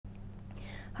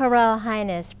Her Royal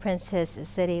Highness Princess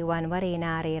Sirivannavari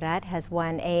Nariratana has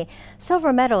won a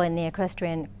silver medal in the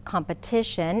equestrian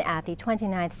competition at the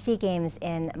 29th SEA Games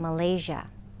in Malaysia.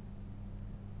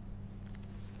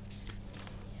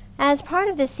 As part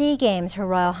of the SEA Games, Her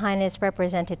Royal Highness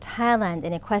represented Thailand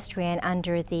in equestrian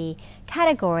under the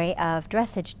category of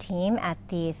dressage team at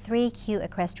the 3Q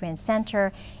Equestrian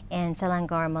Center in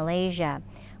Selangor, Malaysia.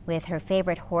 With her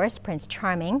favorite horse, Prince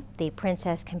Charming, the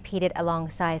princess competed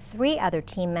alongside 3 other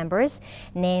team members,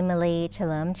 namely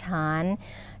Chalerm Chan,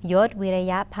 Yot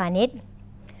Wiraya Panit,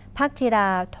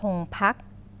 Pakjira Thongpak,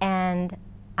 and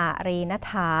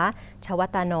Arinatha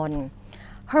Chawatanon.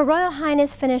 Her Royal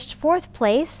Highness finished 4th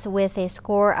place with a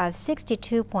score of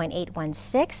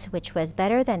 62.816, which was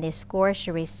better than the score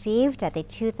she received at the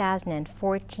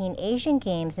 2014 Asian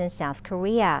Games in South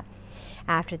Korea.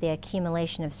 After the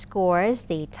accumulation of scores,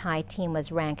 the Thai team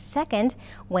was ranked 2nd,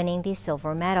 winning the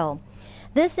silver medal.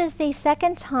 This is the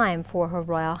 2nd time for Her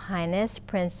Royal Highness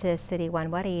Princess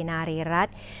Sirivannavari Nariratana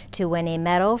to win a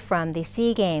medal from the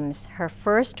SEA Games. Her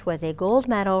first was a gold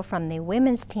medal from the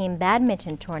women's team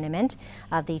badminton tournament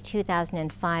of the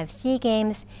 2005 SEA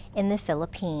Games in the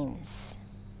Philippines.